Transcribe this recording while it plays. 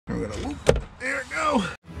we're gonna whoop. There we go.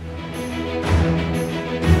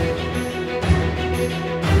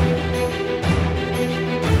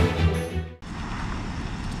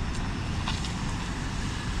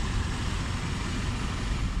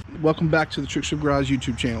 Welcome back to the Trick Shop Garage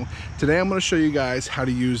YouTube channel. Today I'm going to show you guys how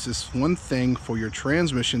to use this one thing for your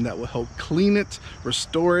transmission that will help clean it,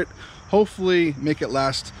 restore it, hopefully make it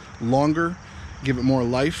last longer, give it more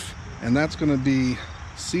life, and that's going to be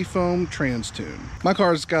Seafoam Trans Tune. My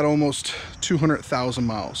car's got almost 200,000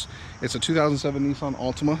 miles. It's a 2007 Nissan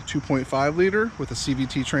Altima 2.5 liter with a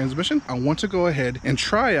CVT transmission. I want to go ahead and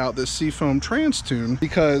try out this Seafoam Trans Tune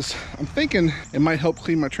because I'm thinking it might help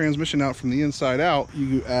clean my transmission out from the inside out.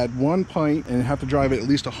 You add 1 pint and have to drive it at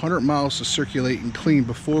least 100 miles to circulate and clean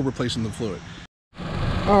before replacing the fluid.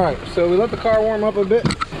 All right, so we let the car warm up a bit.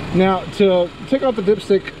 Now to take off the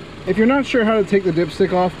dipstick, if you're not sure how to take the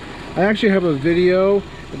dipstick off, I actually have a video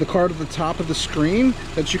with the card at the top of the screen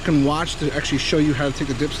that you can watch to actually show you how to take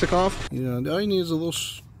the dipstick off. You know, all you need is a little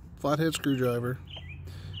flathead screwdriver.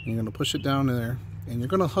 And you're gonna push it down in there, and you're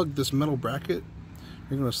gonna hug this metal bracket.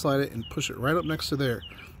 You're gonna slide it and push it right up next to there,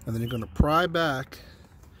 and then you're gonna pry back,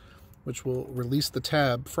 which will release the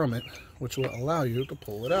tab from it, which will allow you to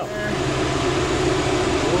pull it out.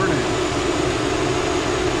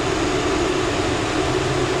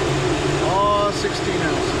 All 16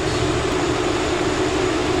 ounces.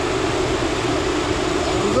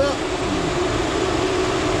 Thumbs up.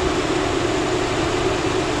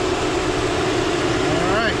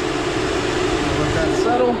 Alright. Let that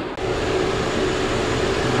settle.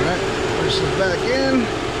 Alright, push this back in.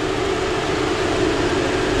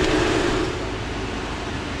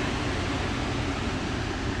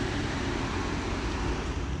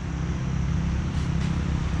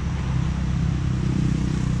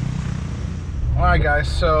 Alright guys,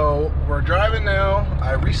 so we're driving now.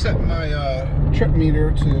 I reset my trip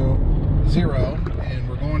meter to 0 and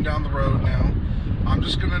we're going down the road now. I'm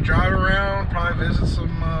just gonna drive around, probably visit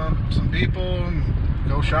some people and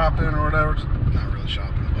go shopping or whatever. Not really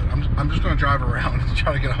shopping, but I'm just gonna drive around and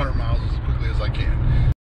try to get 100 miles as quickly as I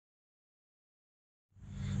can.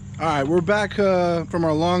 Alright, we're back from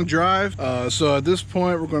our long drive. So at this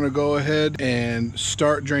point we're gonna go ahead and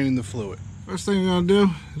start draining the fluid. First thing we're gonna do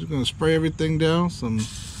is we're gonna spray everything down, some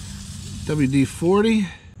WD-40,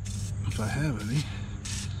 if I have any.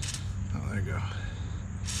 Oh, there you go.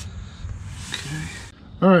 Okay.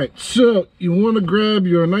 All right, so you wanna grab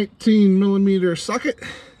your 19mm socket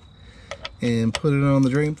and put it on the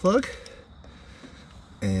drain plug,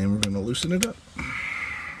 and we're gonna loosen it up.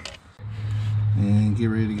 And get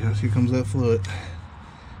ready to go. Here comes that fluid.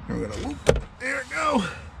 And we're gonna whoop, there it go.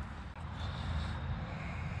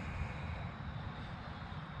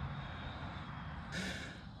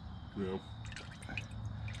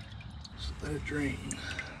 Just let it drain.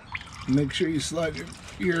 Make sure you slide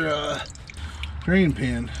your drain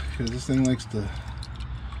pan, because this thing likes to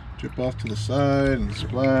drip off to the side and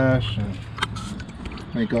splash and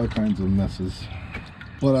make all kinds of messes.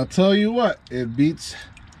 But I'll tell you what, it beats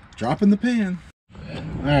dropping the pan.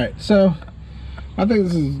 Alright, so I think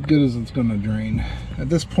this is as good as it's gonna drain. At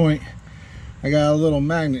this point, I got a little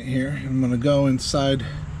magnet here. I'm gonna go inside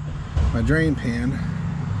my drain pan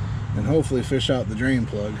and hopefully fish out the drain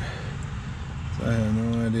plug. So I have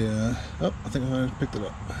no idea. Oh, I think I picked it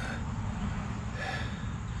up.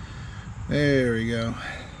 There we go.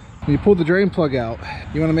 When you pull the drain plug out,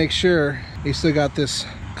 you want to make sure you still got this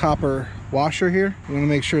copper washer here. You want to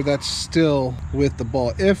make sure that's still with the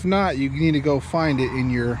ball. If not, you need to go find it in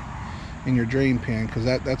your drain pan, because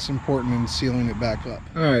that's important in sealing it back up.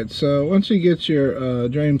 All right, so once you get your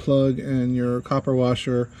drain plug and your copper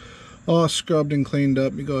washer all scrubbed and cleaned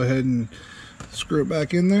up, you go ahead and screw it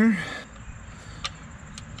back in there,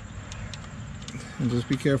 and just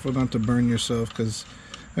be careful not to burn yourself because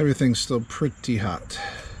everything's still pretty hot.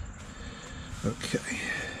 Okay,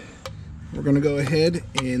 we're gonna go ahead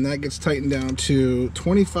and that gets tightened down to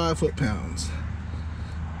 25 foot-pounds.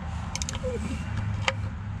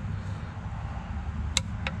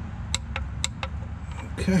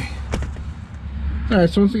 Okay, all right,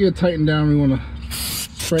 so once we get tightened down, we want to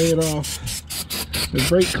spray it off with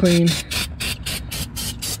brake clean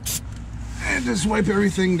and just wipe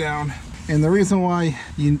everything down. And the reason why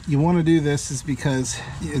you want to do this is because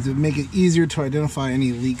it would make it easier to identify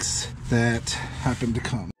any leaks that happen to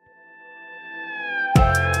come.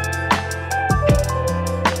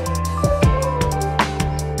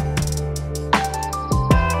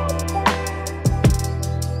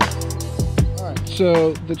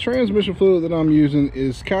 So the transmission fluid that I'm using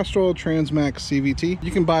is Castrol Transmax CVT.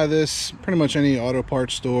 You can buy this pretty much any auto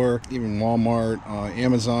parts store, even Walmart,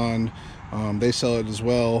 Amazon, They sell it as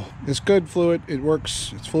well. It's good fluid. It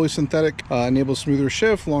works. It's fully synthetic. Enables smoother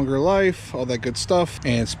shift, longer life, all that good stuff,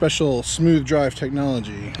 and special smooth drive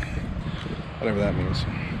technology, whatever that means.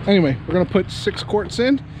 Anyway, we're gonna put 6 quarts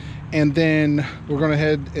in, and then we're gonna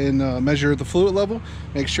head and measure the fluid level,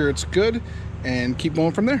 make sure it's good, and keep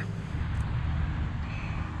going from there.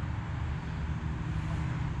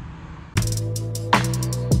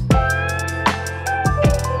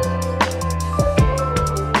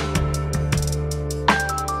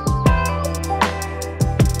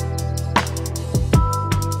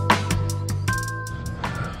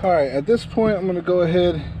 All right, at this point, I'm gonna go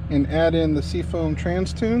ahead and add in the seafoam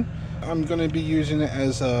trans tune. I'm gonna be using it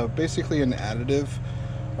as basically an additive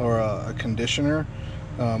or a conditioner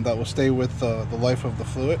that will stay with the life of the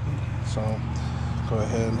fluid. So go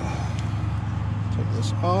ahead, take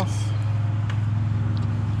this off.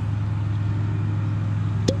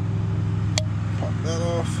 Pop that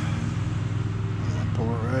off, and pour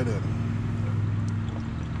it right in.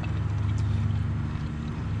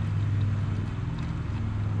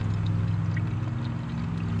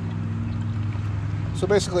 So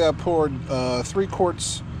basically I poured 3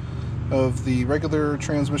 quarts of the regular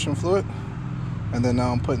transmission fluid, and then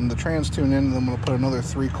now I'm putting the trans tune in, and then I'm going to put another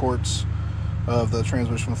 3 quarts of the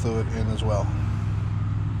transmission fluid in as well.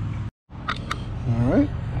 Alright,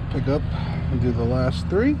 pick up and do the last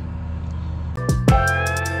 3.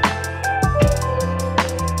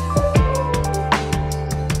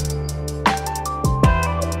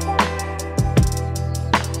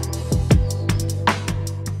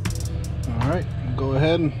 Alright, go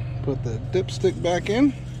ahead and put the dipstick back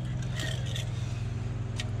in.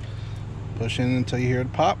 Push in until you hear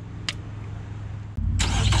it pop.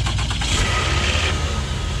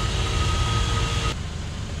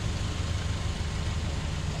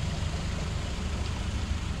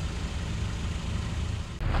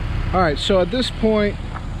 Alright, so at this point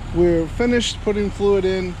we're finished putting fluid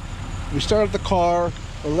in. We started the car,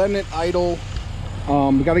 we're letting it idle.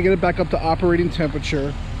 We got to get it back up to operating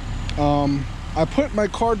temperature. I put my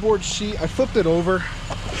cardboard sheet, I flipped it over.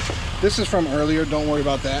 This is from earlier, don't worry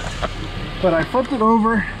about that. But I flipped it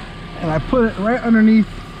over and I put it right underneath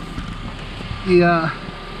the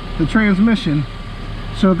transmission.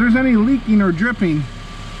 So if there's any leaking or dripping,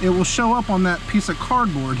 it will show up on that piece of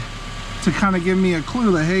cardboard to kind of give me a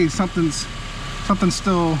clue that, hey, something's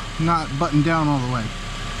still not buttoned down all the way.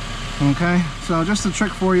 Okay, so just a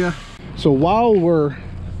trick for you. So while we're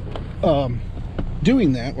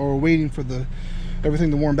doing that, or we're waiting for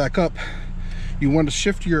everything to warm back up, you want to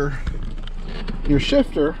shift your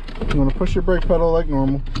shifter. You want to push your brake pedal like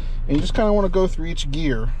normal, and you just kind of want to go through each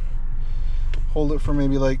gear. Hold it for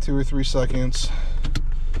maybe like 2 or 3 seconds.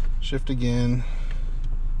 Shift again.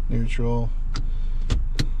 Neutral.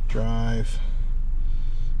 Drive.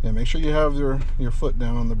 Yeah, make sure you have your foot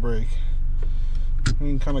down on the brake. You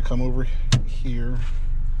can kind of come over here.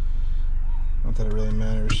 Not that it really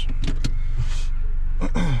matters.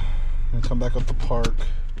 And come back up the park.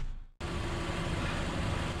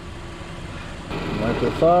 Wipe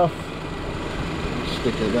this off.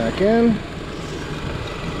 Stick it back in.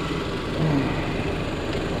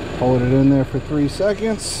 Hold it in there for 3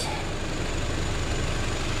 seconds.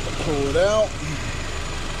 Pull it out.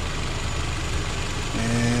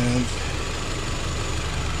 And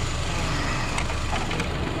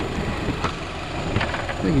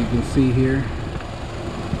I think you can see here,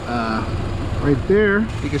 right there,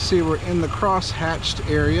 you can see we're in the cross-hatched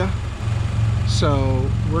area. So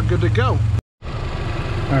we're good to go.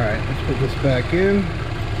 Alright, let's put this back in.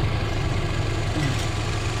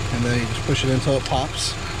 And then you just push it until it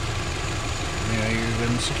pops. And now you're good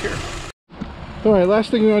and secure. Alright, last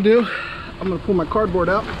thing we're going to do, I'm going to pull my cardboard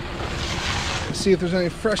out and see if there's any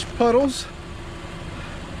fresh puddles.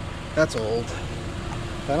 That's old.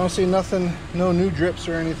 I don't see nothing, no new drips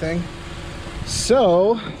or anything.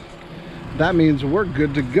 So that means we're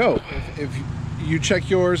good to go. If you check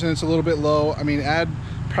yours and it's a little bit low, I mean, add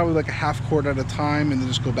probably like a half quart at a time, and then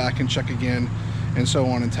just go back and check again, and so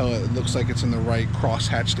on until it looks like it's in the right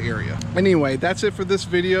cross-hatched area. Anyway, that's it for this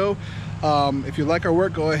video. If you like our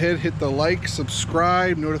work, go ahead, hit the like,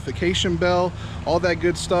 subscribe, notification bell, all that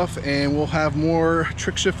good stuff, and we'll have more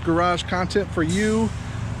Trick Shift Garage content for you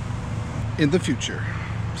in the future.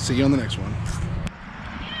 See you on the next one.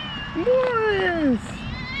 Morris!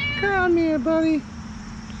 Come here, buddy.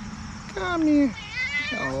 Come here.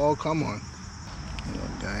 Oh, come on. Little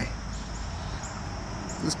guy.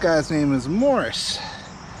 This guy's name is Morris.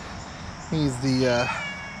 He's the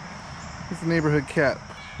neighborhood cat.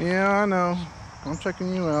 Yeah, I know. I'm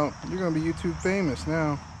checking you out. You're gonna be YouTube famous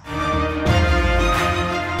now.